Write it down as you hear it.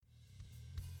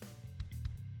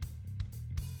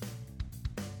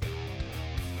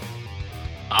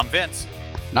I'm Vince,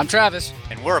 And I'm Travis.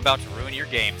 and we're about to ruin your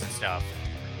games and stuff.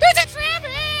 Visit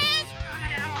Travis!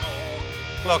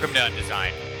 Welcome to Undesign.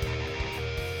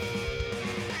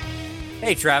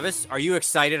 Hey, Travis, are you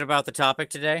excited about the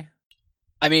topic today?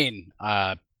 I mean,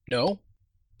 no,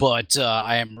 but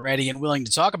I am ready and willing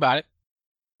to talk about it.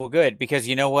 Well, good, because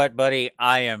you know what, buddy?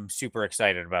 I am super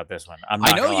excited about this one. I'm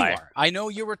not I know gonna you lie. are. I know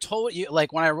you were told,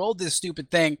 like when I rolled this stupid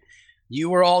thing, you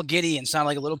were all giddy and sounded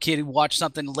like a little kid who watched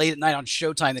something late at night on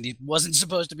Showtime that he wasn't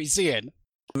supposed to be seeing.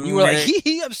 You were like,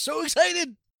 hee, I'm so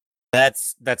excited.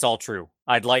 That's all true.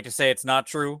 I'd like to say it's not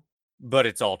true, but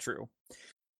it's all true.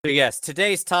 So yes,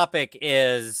 today's topic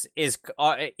is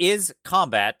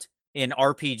combat in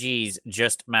RPGs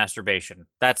just masturbation?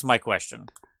 That's my question.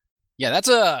 Yeah, that's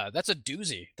a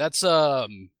doozy. That's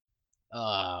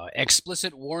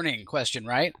explicit warning question,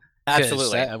 right?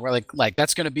 Absolutely. We're like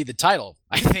that's going to be the title.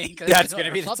 I think That's going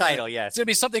to be the title. Yes, it's going to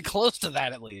be something close to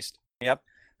that at least. Yep.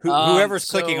 Whoever's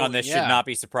clicking so, on this yeah. should not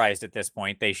be surprised at this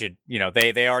point. They should,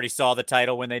 they already saw the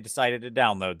title when they decided to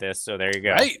download this. So there you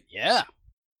go. Right? Yeah.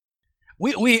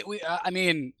 I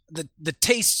mean, the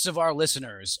tastes of our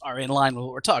listeners are in line with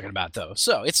what we're talking about, though.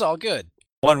 So it's all good.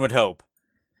 One would hope.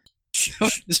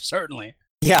 Certainly.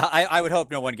 Yeah, I would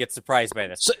hope no one gets surprised by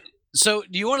this. So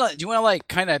do you want to like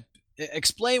kind of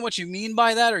explain what you mean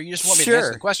by that, or you just want me to Sure.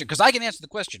 answer the question? Because I can answer the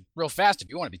question real fast if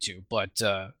you want me to, but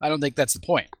I don't think that's the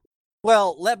point.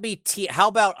 Well, let me how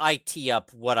about I tee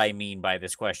up what I mean by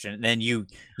this question, and then you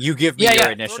give me Yeah, your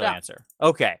throw initial it out. answer.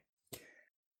 Okay.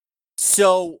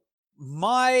 So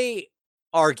my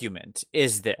argument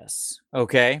is this,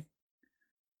 okay?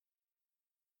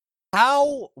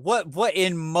 What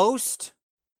in most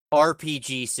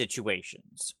RPG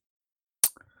situations,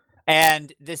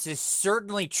 and this is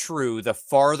certainly true the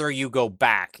farther you go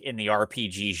back in the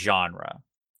RPG genre,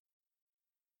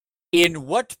 in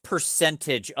what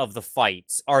percentage of the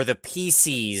fights are the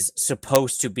PCs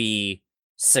supposed to be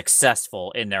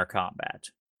successful in their combat?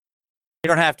 You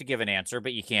don't have to give an answer,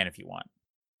 but you can if you want.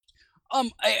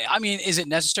 I mean, is it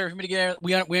necessary for me to get?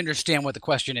 We understand what the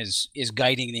question is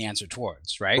guiding the answer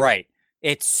towards, right? Right.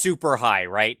 It's super high,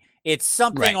 right? It's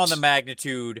something on Right. the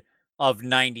magnitude of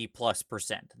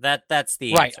 90+%. That's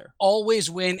the Right. answer. Always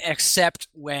win, except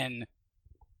when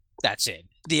that's it.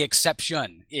 The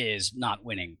exception is not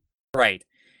winning. Right.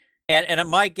 And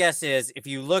my guess is if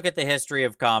you look at the history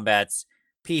of combats,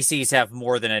 PCs have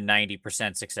more than a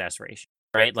 90% success ratio,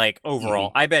 right? Like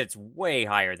overall, I bet it's way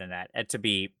higher than that, to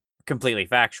be completely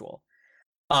factual.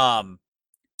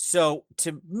 So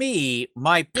to me,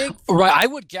 my big Right. I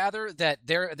would gather that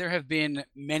there have been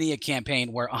many a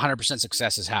campaign where 100%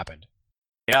 success has happened.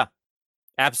 Yeah,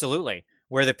 absolutely.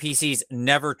 Where the PCs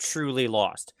never truly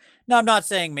lost. Now, I'm not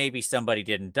saying maybe somebody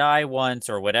didn't die once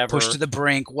or whatever. Pushed to the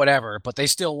brink, whatever, but they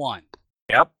still won.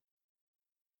 Yep.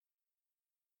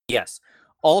 Yes.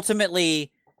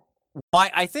 Ultimately,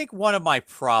 I think one of my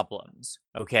problems,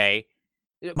 okay,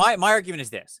 my argument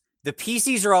is this. The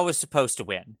PCs are always supposed to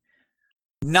win.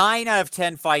 9 out of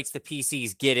 10 fights the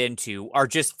PCs get into are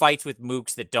just fights with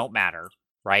mooks that don't matter,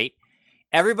 right?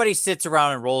 Everybody sits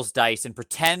around and rolls dice and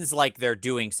pretends like they're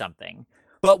doing something,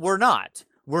 but we're not.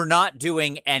 We're not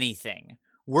doing anything.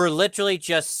 We're literally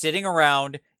just sitting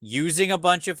around using a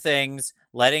bunch of things,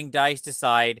 letting dice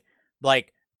decide,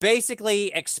 like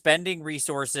basically expending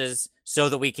resources so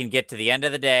that we can get to the end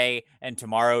of the day and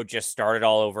tomorrow just start it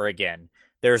all over again.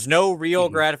 There's no real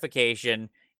gratification.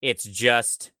 It's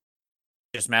just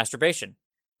masturbation.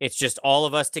 It's just all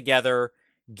of us together,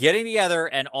 getting together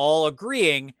and all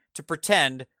agreeing to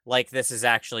pretend like this is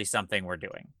actually something we're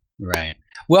doing. Right.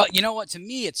 Well, you know what? To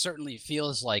me, it certainly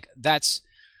feels like that's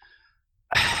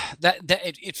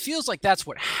it feels like that's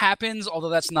what happens, although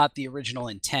that's not the original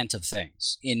intent of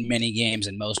things in many games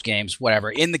and most games,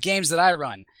 whatever. In the games that I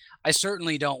run, I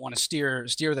certainly don't want to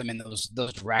steer them in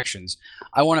those directions.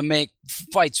 I want to make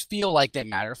fights feel like they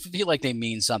matter, feel like they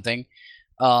mean something.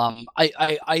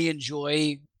 I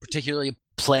enjoy particularly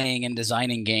playing and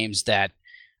designing games that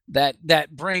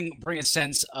bring a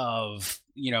sense of,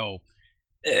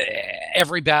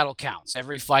 every battle counts,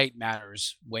 every fight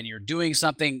matters. When you're doing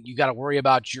something, you got to worry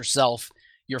about yourself,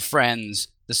 your friends,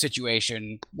 the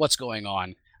situation, what's going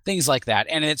on, things like that.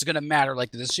 And it's going to matter,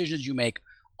 like the decisions you make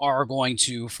are going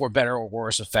to, for better or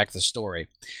worse, affect the story.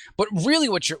 But really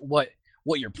what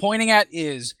you're pointing at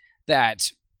is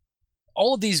that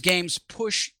all of these games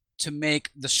push to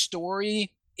make the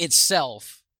story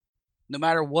itself, no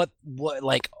matter what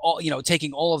like all,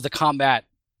 taking all of the combat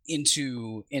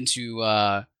into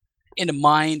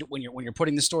mind when you're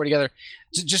putting the story together,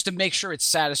 just to make sure it's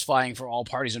satisfying for all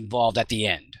parties involved at the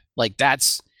end. Like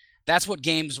that's what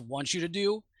games want you to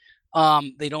do.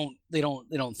 They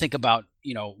don't think about,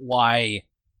 why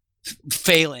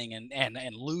failing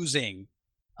and losing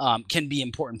can be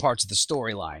important parts of the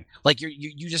storyline. Like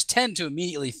you just tend to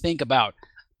immediately think about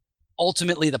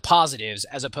ultimately the positives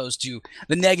as opposed to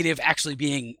the negative actually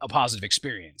being a positive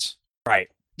experience. Right.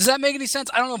 Does that make any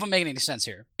sense? I don't know if I'm making any sense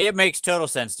here. It makes total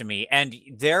sense to me, and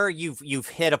there you've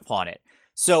hit upon it.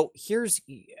 So here's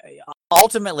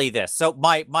ultimately this. So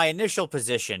my initial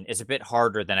position is a bit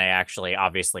harder than I actually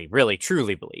obviously really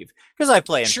truly believe, because I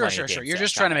play in Sure. plenty of games You're that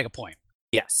just trying to kinda- make a point.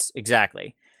 Yes,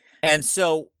 exactly. And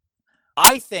so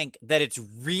I think that it's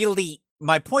really,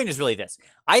 my point is really this.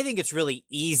 I think it's really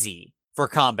easy for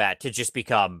combat to just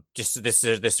become just this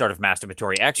sort of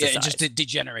masturbatory Yeah, exercise. it just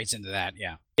degenerates into that.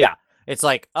 Yeah. Yeah. It's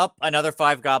like, up another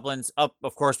 5 goblins. Up,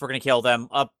 of course, we're going to kill them.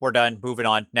 Up, we're done. Moving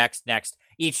on. Next.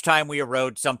 Each time we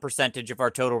erode some percentage of our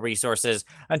total resources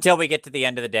until we get to the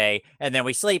end of the day. And then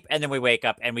we sleep. And then we wake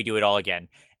up and we do it all again.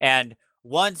 And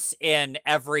once in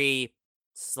every,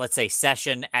 let's say,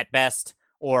 session at best,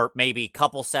 or maybe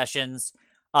couple sessions,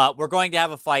 we're going to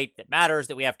have a fight that matters,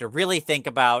 that we have to really think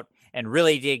about and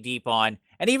really dig deep on.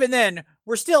 And even then,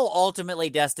 we're still ultimately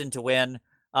destined to win.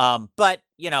 But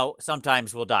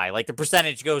sometimes we'll die. Like the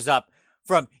percentage goes up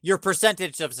from your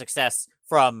percentage of success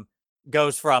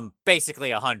goes from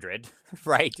basically 100,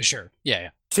 right? Sure. Yeah.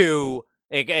 To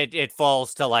it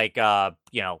falls to like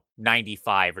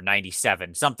 95 or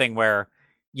 97, something where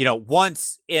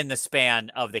once in the span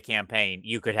of the campaign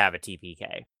you could have a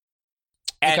TPK.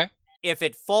 And Okay. if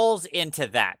it falls into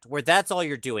that, where that's all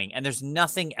you're doing and there's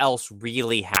nothing else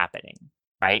really happening,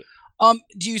 right?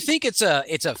 Do you think it's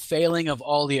a failing of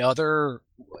all the other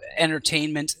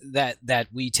entertainment that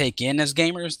we take in as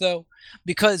gamers, though?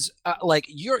 Because like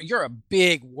you're a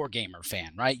big Wargamer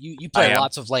fan, right? You play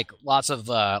lots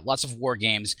of war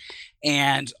games,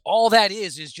 and all that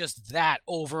is just that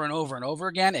over and over and over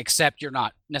again. Except you're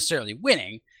not necessarily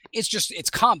winning.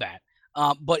 It's combat,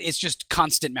 but it's just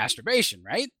constant masturbation,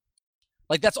 right?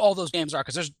 Like that's all those games are,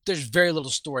 because there's very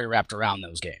little story wrapped around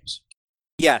those games.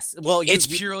 Yes. Well, it's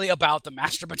purely about the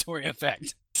masturbatory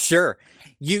effect. Sure.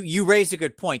 You raised a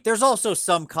good point. There's also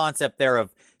some concept there of,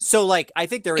 so like, I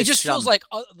think there is. It just feels like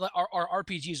our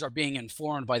RPGs are being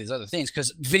informed by these other things,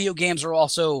 because video games are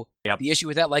also the issue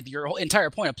with that. Like your whole entire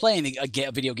point of playing a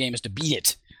video game is to beat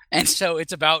it, and so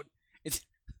it's about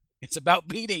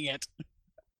beating it.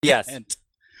 Yes. And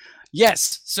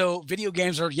yes. So video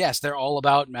games are, they're all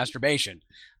about masturbation.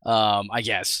 I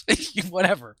guess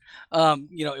whatever. When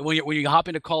you hop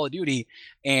into Call of Duty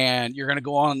and you're gonna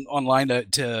go online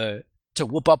to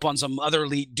whoop up on some other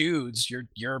elite dudes,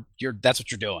 you're that's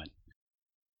what you're doing.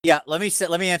 Yeah, let me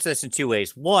answer this in two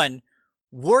ways. One,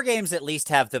 war games at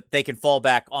least they can fall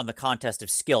back on the contest of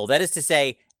skill. That is to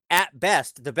say, at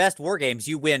best, the best war games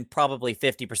you win probably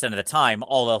 50% of the time,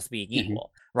 all else being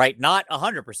equal, right? Not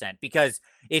 100%, because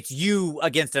it's you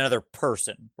against another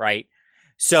person, right?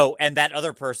 So, and that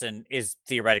other person is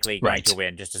theoretically going to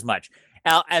win just as much.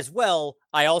 As well,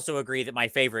 I also agree that my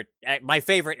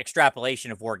favorite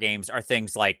extrapolation of war games are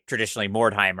things like traditionally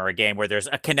Mordheim, or a game where there's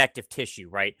a connective tissue,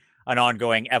 right? An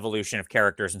ongoing evolution of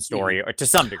characters and story, or to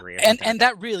some degree. And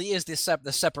that really is the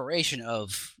separation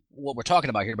of what we're talking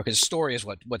about here, because story is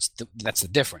that's the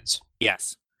difference.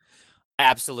 Yes,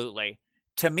 absolutely.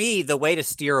 To me, the way to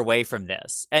steer away from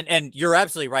this, and you're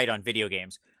absolutely right on video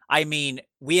games. I mean,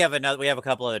 we have a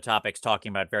couple other topics talking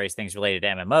about various things related to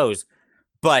MMOs,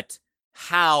 but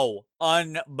how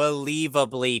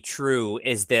unbelievably true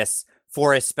is this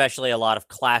for especially a lot of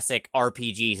classic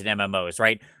RPGs and MMOs,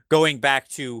 right? Going back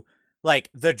to like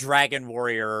the Dragon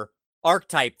Warrior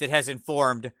archetype that has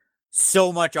informed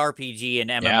so much RPG and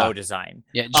MMO design.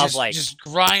 Yeah, just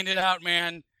grind it out,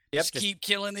 man. Yep, just keep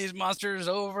killing these monsters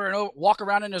over and over. Walk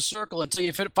around in a circle until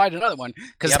you fight another one,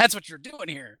 because that's what you're doing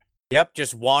here. Yep,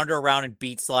 just wander around and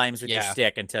beat slimes with your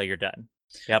stick until you're done.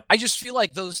 Yep. I just feel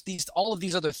like all of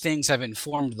these other things have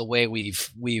informed the way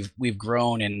we've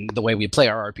grown and the way we play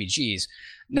our RPGs.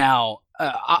 Now,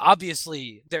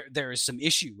 obviously, there is some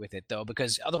issue with it, though,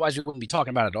 because otherwise we wouldn't be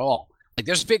talking about it at all. Like,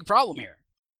 there's a big problem here.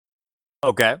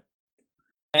 Okay.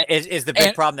 Is the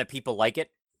big problem that people like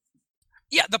it?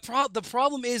 Yeah, the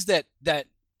problem is that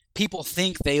people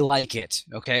think they like it.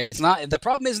 Okay, it's not. The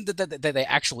problem isn't that they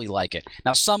actually like it.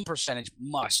 Now, some percentage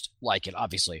must like it,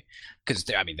 obviously, because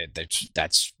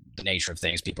that's the nature of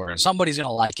things. Somebody's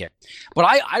gonna like it, but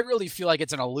I really feel like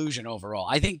it's an illusion overall.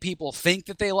 I think people think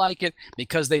that they like it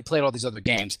because they played all these other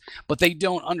games, but they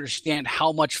don't understand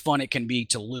how much fun it can be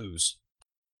to lose.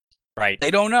 Right.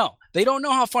 They don't know. They don't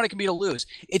know how fun it can be to lose.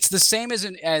 It's the same as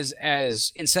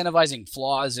incentivizing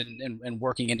flaws and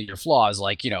working into your flaws.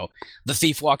 Like, the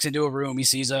thief walks into a room, he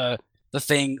sees a the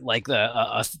thing like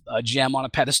a gem on a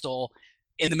pedestal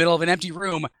in the middle of an empty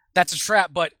room. That's a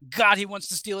trap, but God, he wants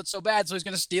to steal it so bad, so he's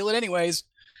going to steal it anyways.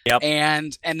 Yep.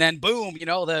 And then boom,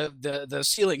 the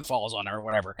ceiling falls on her or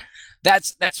whatever.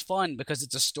 That's fun because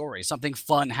it's a story. Something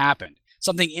fun happened.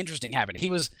 Something interesting happened.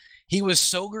 He was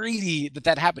so greedy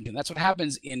that happened to him. That's what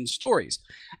happens in stories.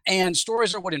 And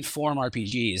stories are what inform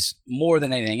RPGs more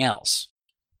than anything else.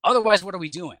 Otherwise, what are we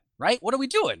doing? Right? What are we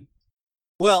doing?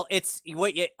 Well,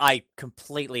 I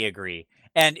completely agree.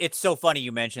 And it's so funny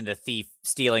you mentioned the thief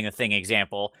stealing a thing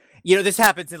example. This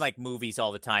happens in like movies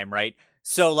all the time, right?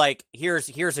 So like here's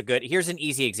an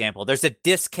easy example. There's a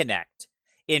disconnect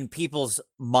in people's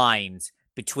minds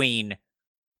between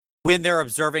when they're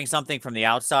observing something from the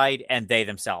outside and they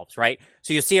themselves, right?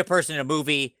 So you see a person in a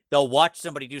movie, they'll watch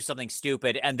somebody do something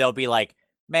stupid and they'll be like,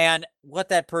 "Man, what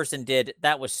that person did,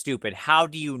 that was stupid. How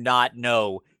do you not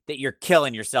know that you're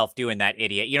killing yourself doing that,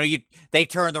 idiot?" They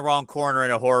turn the wrong corner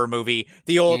in a horror movie,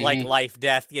 the old like life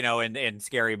death, in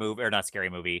Scary Movie, or not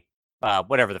Scary Movie,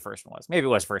 whatever the first one was. Maybe it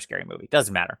was first Scary Movie.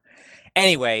 Doesn't matter.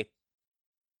 Anyway,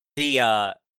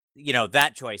 the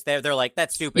that choice, they're like,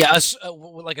 "That's stupid." Yeah,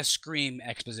 like a Scream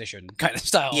exposition kind of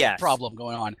style problem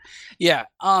going on. Yeah,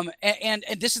 and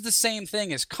this is the same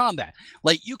thing as combat.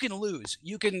 Like you can lose,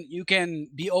 you can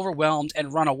be overwhelmed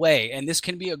and run away, and this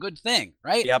can be a good thing,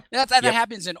 right? Yep. That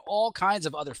happens in all kinds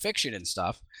of other fiction and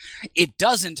stuff. It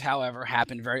doesn't, however,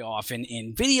 happen very often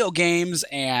in video games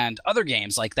and other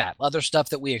games like that. Other stuff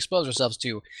that we expose ourselves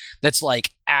to, that's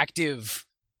like active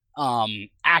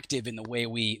in the way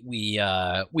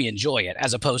we enjoy it,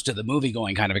 as opposed to the movie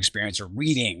going kind of experience or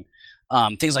reading,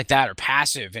 things like that, or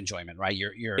passive enjoyment, right?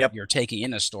 You're taking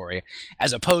in a story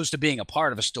as opposed to being a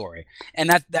part of a story, and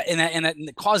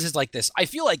that causes like this. I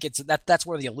feel like that's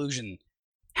where the illusion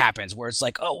happens, where it's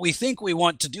like, oh, we think we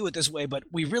want to do it this way, but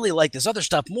we really like this other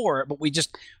stuff more, but we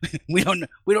don't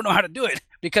know how to do it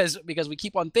because we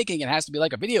keep on thinking it has to be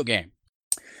like a video game.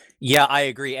 Yeah, I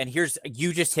agree. And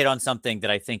you just hit on something that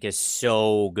I think is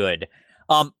so good.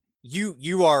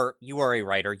 You are a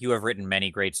writer. You have written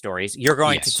many great stories. You're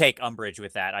going to take umbrage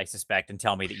with that, I suspect, and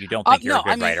tell me that you don't think you're a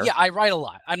good writer. Yeah, I write a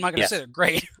lot. I'm not going to say they're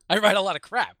great. I write a lot of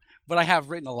crap, but I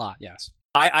have written a lot. Yes.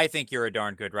 I think you're a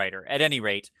darn good writer. At any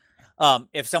rate,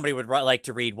 if somebody would like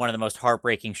to read one of the most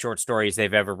heartbreaking short stories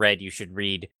they've ever read, you should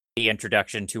read the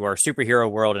introduction to our superhero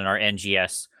world and our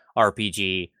NGS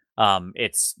RPG.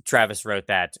 It's Travis wrote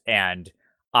that, and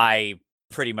I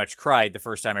pretty much cried the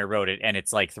first time I wrote it, and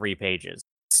it's like 3 pages.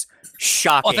 It's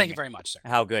shocking. Oh, thank you very much, sir.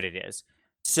 How good it is.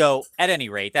 So, at any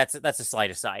rate, that's a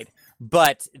slight aside.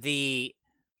 But the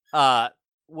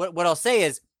what I'll say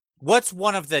is, what's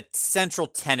one of the central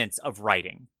tenets of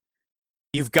writing?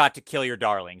 You've got to kill your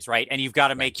darlings, right? And you've got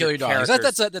to make kill your characters.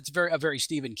 Darlings. That's a very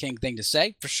Stephen King thing to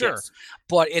say, for sure. Yes.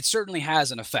 But it certainly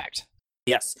has an effect.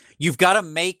 Yes, you've got to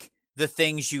make the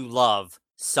things you love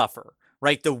suffer,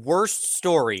 right? The worst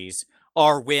stories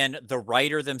are when the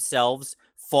writer themselves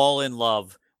fall in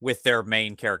love with their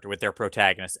main character, with their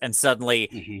protagonist, and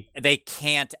suddenly they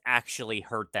can't actually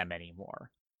hurt them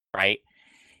anymore, right?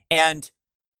 And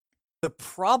the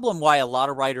problem why a lot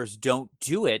of writers don't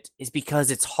do it is because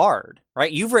it's hard,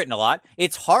 right? You've written a lot.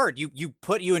 It's hard.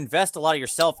 You invest a lot of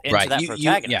yourself into that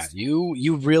protagonist.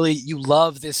 You really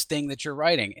love this thing that you're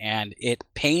writing, and it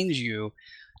pains you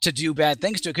to do bad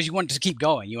things to it because you want it to keep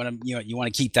going. You want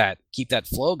to keep that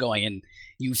flow going, and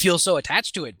you feel so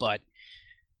attached to it. But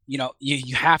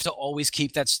you have to always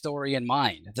keep that story in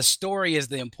mind. The story is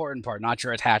the important part, not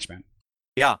your attachment.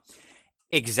 Yeah,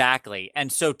 exactly.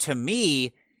 And so to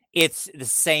me, it's the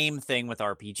same thing with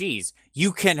RPGs.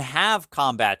 You can have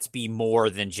combats be more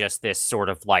than just this sort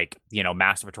of like,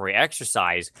 masturbatory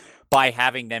exercise by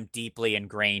having them deeply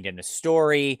ingrained in the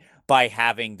story, by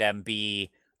having them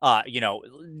be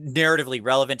narratively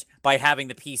relevant, by having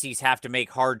the PCs have to make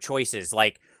hard choices,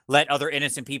 like let other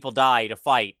innocent people die to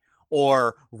fight,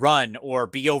 or run, or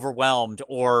be overwhelmed,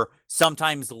 or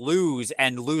sometimes lose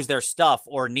their stuff,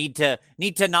 or need to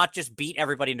not just beat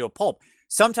everybody into a pulp.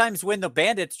 Sometimes when the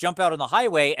bandits jump out on the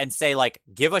highway and say, like,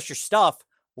 "Give us your stuff,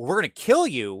 or we're going to kill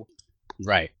you,"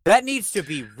 right? That needs to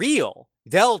be real.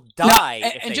 They'll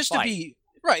die. And just to be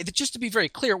right, just to be very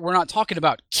clear, we're not talking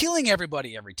about killing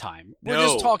everybody every time. We're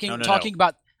just talking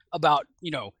about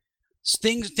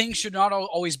things should not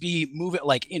always be moving,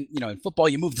 like in football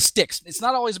you move the sticks. It's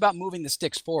not always about moving the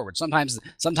sticks forward. Sometimes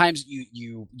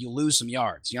you lose some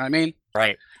yards. You know what I mean?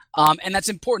 Right. And that's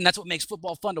important. That's what makes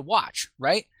football fun to watch,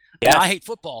 right? Yes. I hate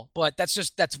football, but this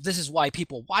is why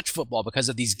people watch football, because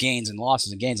of these gains and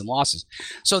losses,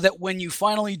 so that when you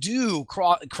finally do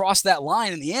cross that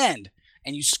line in the end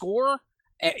and you score,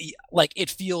 like, it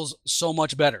feels so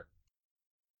much better.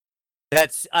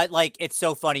 That's like, it's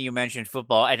so funny you mentioned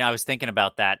football, and I was thinking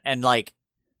about that, and like,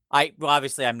 well,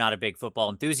 obviously I'm not a big football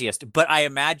enthusiast, but I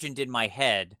imagined in my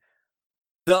head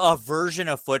a version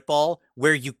of football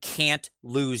where you can't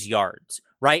lose yards,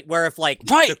 right? Where if like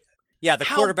Right. the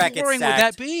How quarterback gets boring sacked,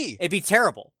 would that be? it'd be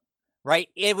terrible, right?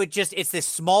 It would just, it's this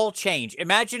small change.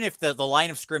 Imagine if the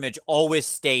line of scrimmage always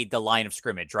stayed the line of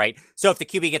scrimmage, right? So if the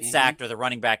QB gets sacked or the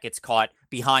running back gets caught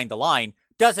behind the line,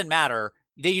 doesn't matter.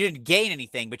 You didn't gain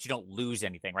anything, but you don't lose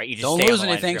anything, right? You just don't stay on lose the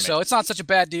line of anything, scrimmage. so it's not such a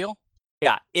bad deal.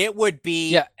 Yeah, it would be.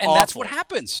 Yeah, and that's what awful.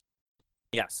 happens.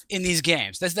 Yes. In these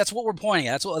games, that's what we're pointing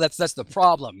at. That's the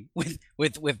problem with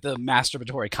the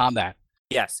masturbatory combat.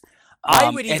 Yes, I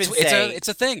would even say it's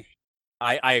a thing.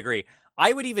 I agree.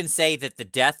 I would even say that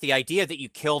the idea that you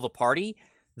kill the party,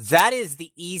 that is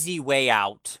the easy way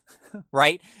out,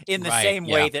 right? In the same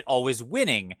way that always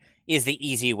winning is the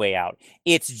easy way out.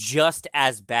 It's just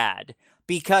as bad,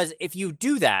 because if you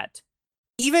do that,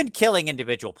 even killing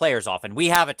individual players, often we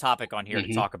have a topic on here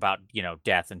to talk about,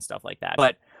 death and stuff like that,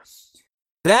 but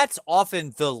that's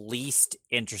often the least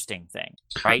interesting thing,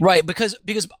 right? Right, because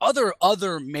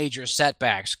other major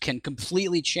setbacks can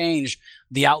completely change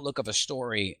the outlook of a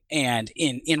story, and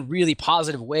in really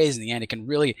positive ways. In the end,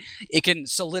 it can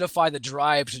solidify the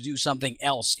drive to do something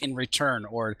else in return,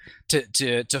 or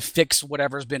to fix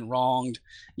whatever's been wronged,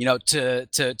 to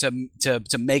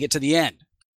make it to the end.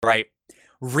 Right.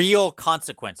 Real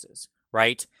consequences,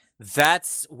 right?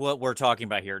 That's what we're talking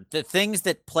about here. The things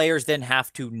that players then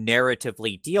have to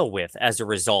narratively deal with as a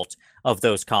result of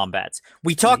those combats.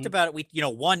 We talked about it.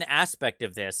 One aspect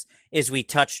of this is we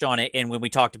touched on it, and when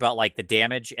we talked about like the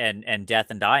damage and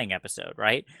death and dying episode,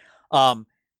 right?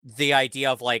 The idea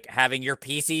of like having your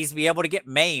PCs be able to get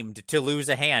maimed to lose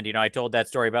a hand. I told that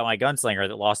story about my gunslinger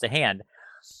that lost a hand.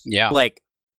 Yeah. Like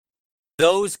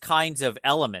those kinds of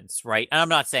elements, right? And I'm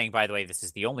not saying, by the way, this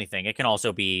is the only thing. It can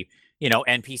also be,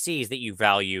 NPCs that you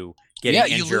value getting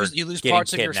injured. You lose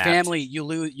parts of your family. You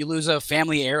lose a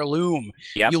family heirloom.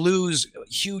 Yep. You lose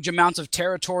huge amounts of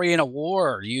territory in a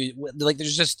war.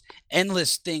 There's just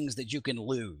endless things that you can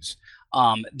lose.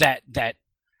 That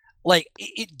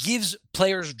it gives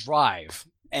players drive,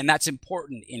 and that's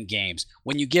important in games.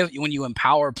 When you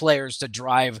empower players to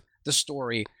drive the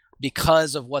story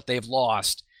because of what they've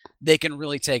lost, they can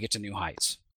really take it to new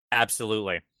heights.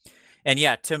 Absolutely. And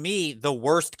yeah, to me, the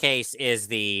worst case is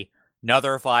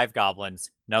another 5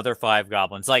 goblins.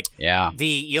 Like,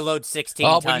 you load 16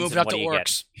 tons. We moved up to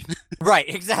orcs. Right,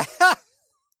 exactly.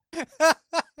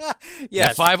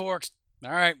 Yes. 5 orcs. All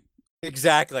right.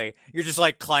 Exactly. You're just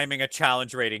like climbing a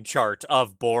challenge rating chart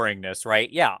of boringness,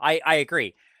 right? Yeah, I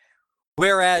agree.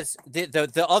 Whereas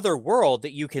the other world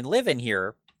that you can live in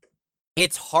here,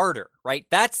 it's harder, right?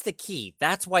 That's the key.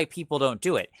 That's why people don't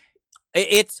do it.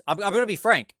 I'm going to be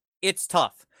frank. It's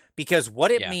tough, because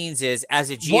what it means is, as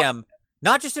a GM,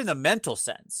 not just in the mental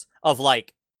sense of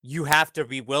like, you have to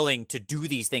be willing to do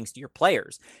these things to your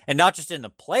players, and not just in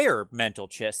the player mental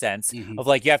sense of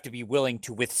like, you have to be willing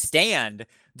to withstand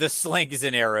the slings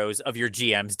and arrows of your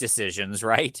GM's decisions,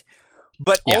 right?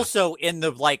 But also in the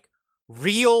like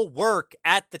real work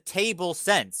at the table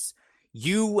sense.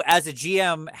 You as a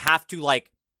GM have to like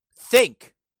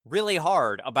think really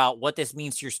hard about what this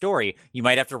means to your story. You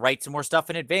might have to write some more stuff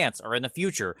in advance or in the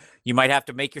future. You might have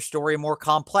to make your story more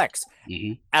complex.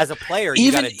 As a player,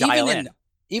 you got to dial in.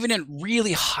 Even in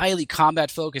really highly combat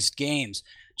focused games,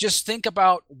 just think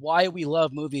about why we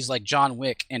love movies like John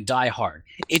Wick and Die Hard.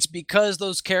 It's because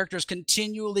those characters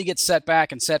continually get set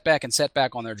back and set back and set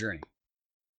back on their journey.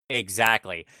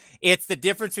 Exactly. It's the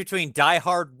difference between Die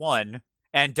Hard 1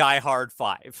 and Die Hard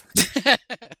 5.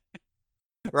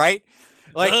 Right?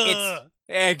 Like, it's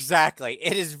exactly.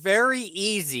 It is very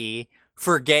easy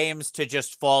for games to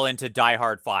just fall into Die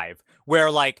Hard 5, where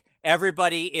like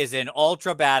everybody is in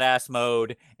ultra badass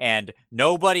mode and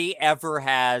nobody ever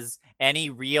has any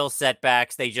real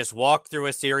setbacks. They just walk through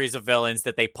a series of villains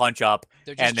that they punch up.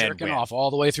 They're just and then jerking win. off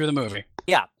all the way through the movie.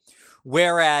 Yeah.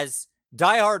 Whereas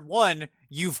Die Hard 1,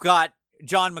 you've got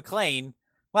John McClane.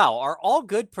 Wow, are all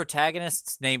good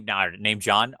protagonists named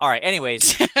John? All right,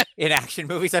 anyways, in action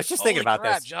movies, I was just thinking about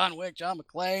this. John Wick, John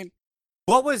McClane.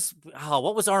 What was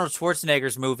Arnold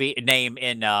Schwarzenegger's movie name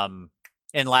in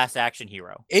Last Action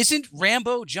Hero? Isn't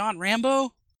Rambo John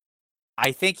Rambo?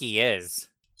 I think he is.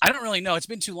 I don't really know. It's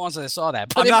been too long since I saw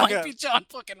that, but it might be John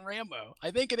fucking Rambo.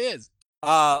 I think it is.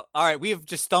 All right, we have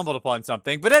just stumbled upon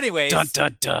something. But anyways, dun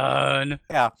dun dun.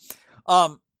 Yeah.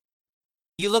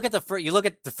 You look at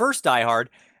the first Die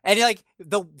Hard, and you're like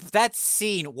that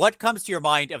scene. What comes to your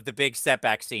mind of the big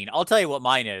setback scene? I'll tell you what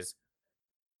mine is.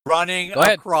 Running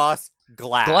across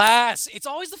Glass. It's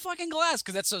always the fucking glass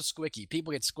because that's so squicky.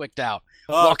 People get squicked out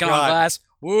walking on glass.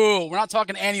 Whoa, we're not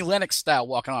talking Annie Lennox style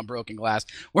walking on broken glass.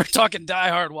 We're talking Die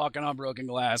Hard walking on broken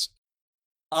glass.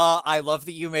 I love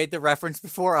that you made the reference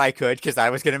before I could, because I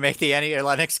was going to make the Annie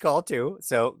Lennox call too.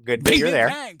 So good that you're there.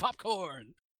 Bang,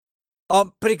 popcorn.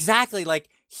 But exactly, like,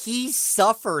 he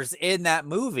suffers in that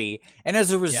movie, and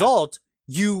as a result,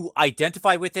 you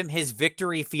identify with him. His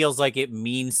victory feels like it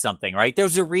means something, right?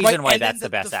 There's a reason why that's the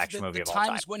best action movie of all time.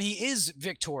 Times when he is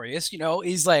victorious,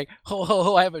 he's like, ho ho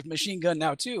ho, I have a machine gun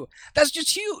now too. That's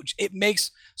just huge. It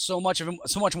makes so much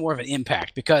more of an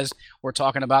impact because we're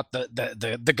talking about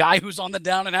the guy who's on the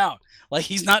down and out. Like,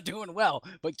 he's not doing well,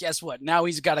 but guess what? Now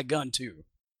he's got a gun too.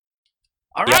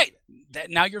 All right,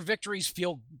 now your victories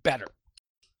feel better.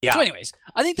 Yeah. So anyways,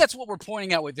 I think that's what we're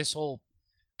pointing out with this whole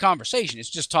conversation. It's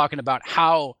just talking about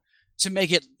how to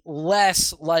make it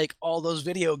less like all those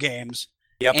video games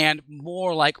and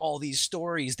more like all these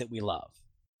stories that we love.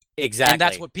 Exactly. And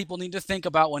that's what people need to think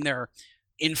about when they're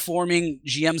informing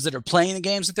GMs that are playing the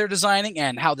games that they're designing,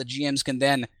 and how the GMs can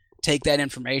then take that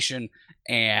information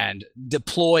and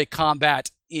deploy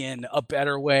combat in a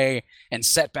better way and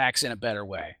setbacks in a better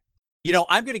way.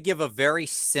 I'm going to give a very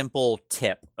simple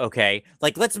tip, okay?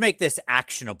 Like, let's make this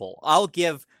actionable.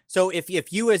 So if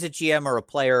you as a GM or a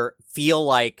player feel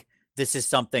like this is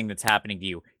something that's happening to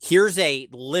you, here's a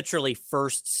literally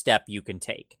first step you can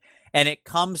take. And it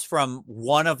comes from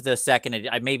one of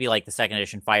the maybe like the second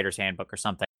edition Fighter's Handbook or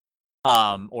something,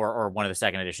 or one of the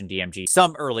second edition DMG,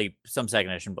 some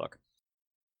second edition book.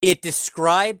 It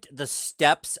described the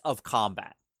steps of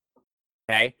combat.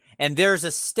 Okay. And there's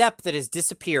a step that has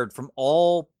disappeared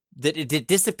it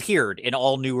disappeared in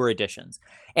all newer editions.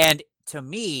 And to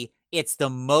me, it's the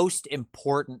most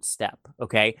important step.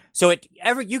 Okay. So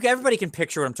everybody can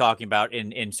picture what I'm talking about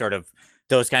in sort of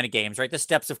those kind of games, right? The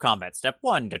steps of combat. Step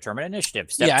 1, determine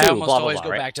initiative. Step 2, I almost blah, always blah, blah,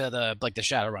 go right? back to the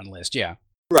Shadowrun list. Yeah.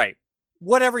 Right.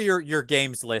 Whatever your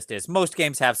game's list is, most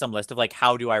games have some list of like,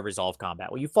 how do I resolve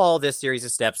combat? Well, you follow this series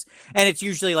of steps, and it's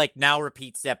usually like, now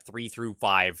repeat step 3 through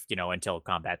 5, until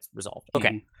combat's resolved.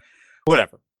 Okay,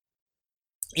 whatever.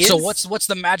 So what's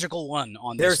the magical one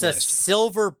on this list? There's a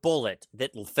silver bullet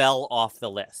that fell off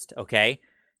the list. Okay,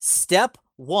 step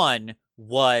 1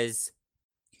 was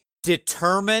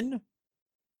determine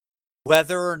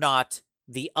whether or not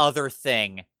the other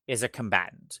thing is a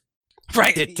combatant.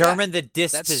 Right. Determine the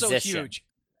disposition. That's so huge.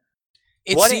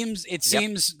 It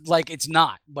seems like it's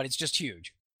not, but it's just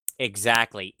huge.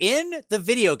 Exactly. In the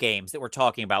video games that we're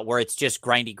talking about, where it's just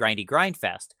grindy grind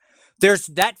fest, there's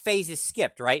that phase is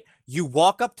skipped, right? You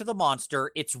walk up to the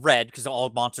monster, it's red, because all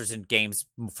monsters in games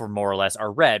for more or less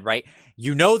are red, right?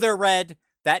 They're red.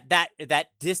 That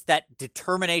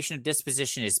determination of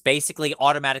disposition is basically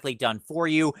automatically done for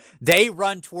you. They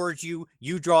run towards you,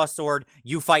 you draw a sword,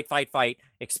 you fight,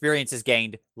 experience is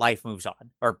gained, life moves on,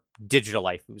 or digital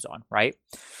life moves on, right?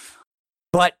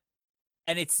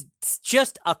 And it's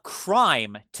just a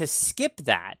crime to skip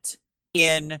that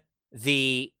in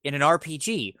an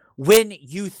RPG when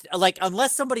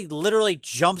unless somebody literally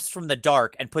jumps from the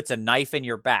dark and puts a knife in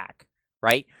your back,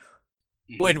 right?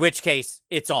 In which case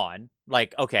it's on.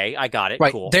 Like, okay, I got it.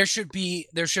 Right. Cool. There should be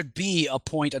a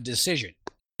point of decision.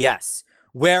 Yes.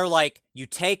 Where you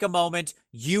take a moment,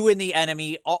 you and the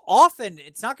enemy, often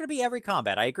it's not going to be every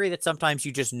combat. I agree that sometimes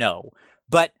you just know,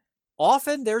 but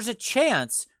often there's a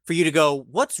chance for you to go,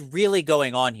 what's really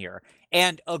going on here?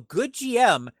 And a good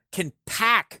GM can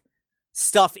pack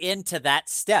stuff into that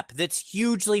step that's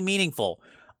hugely meaningful.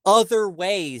 Other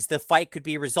ways the fight could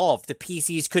be resolved. The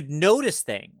PCs could notice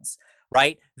things,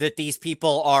 right? That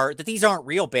these aren't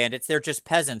real bandits. They're just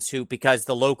peasants who, because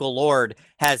the local lord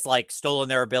has stolen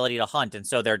their ability to hunt. And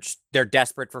so they're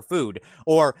desperate for food,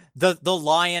 or the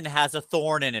lion has a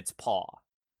thorn in its paw,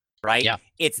 right? Yeah.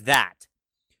 It's that.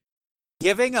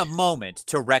 Giving a moment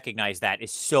to recognize that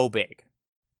is so big.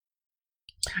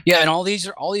 Yeah. And all these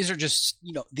are just,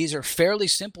 these are fairly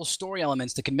simple story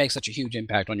elements that can make such a huge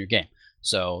impact on your game.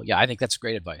 So yeah, I think that's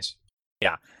great advice.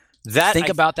 Yeah. Think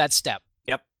about that step.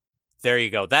 Yep. There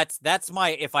you go. That's my,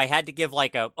 if I had to give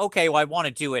okay, well, I want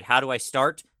to do it. How do I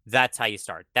start? That's how you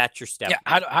start. That's your step. Yeah.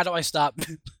 How do I stop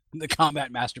the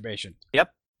combat masturbation?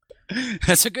 Yep.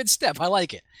 That's a good step. I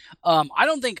like it. I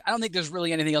don't think there's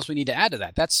really anything else we need to add to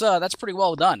that. That's pretty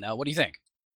well done. What do you think?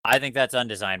 I think that's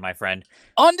Undesign, my friend.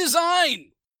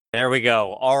 Undesign! There we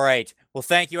go. All right. Well,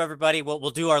 thank you, everybody. We'll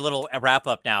do our little wrap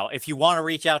up now. If you want to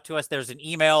reach out to us, there's an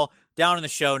email down in the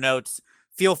show notes.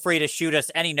 Feel free to shoot us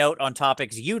any note on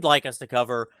topics you'd like us to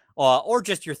cover, or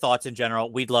just your thoughts in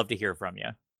general. We'd love to hear from you.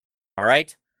 All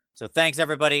right. So thanks,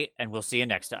 everybody, and we'll see you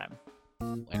next time.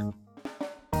 Later.